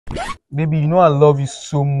Baby, you know I love you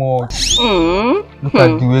so much. Look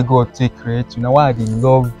at the way God take create you. Now why they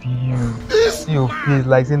love you? See your face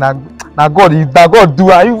like saying now God do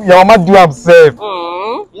your mama do himself.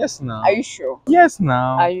 Yes now. Are you sure? Yes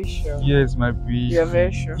now. Are you sure? Yes, my baby. You're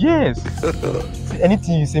very sure? Yes. See,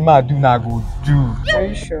 anything you say I do now go do. Are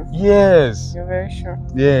you sure? Yes. You're very sure?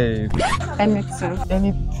 Yes. Anything.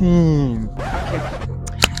 Anything. Okay.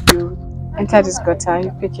 You enter this gutter,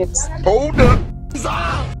 you pick it. Hold up.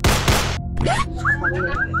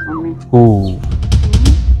 Oh.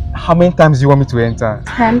 How many times do you want me to enter?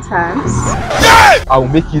 10 times. I will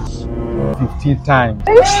make it 15 times.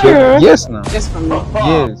 Are you sure? Yes now. Just for me.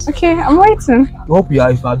 Yes. Okay, I'm waiting. I hope you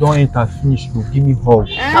are, if I don't enter finish, you give me hug.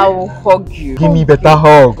 I will hug you. Give me better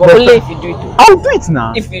hug. But only if you do it. I'll do it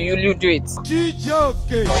now. If you do it.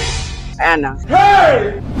 Anna.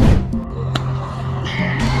 Hey!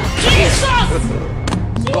 Jesus!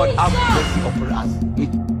 God have mercy upon us.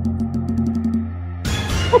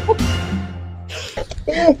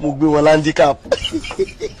 Mugbe won handicap.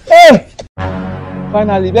 Hey!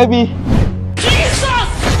 Finally, baby. Jesus!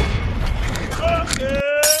 Okay.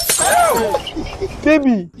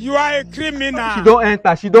 Baby. You are a criminal. She don't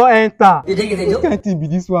enter. She don't enter. You think What kind of thing be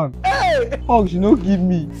this one? Hey! Hug, she no give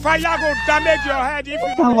me. Fire go damage your head if you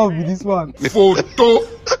What kind of love be this one? Photo.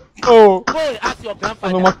 Oh. Go ask your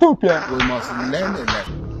grandfather. Onomatopoeia. We must learn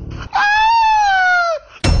it.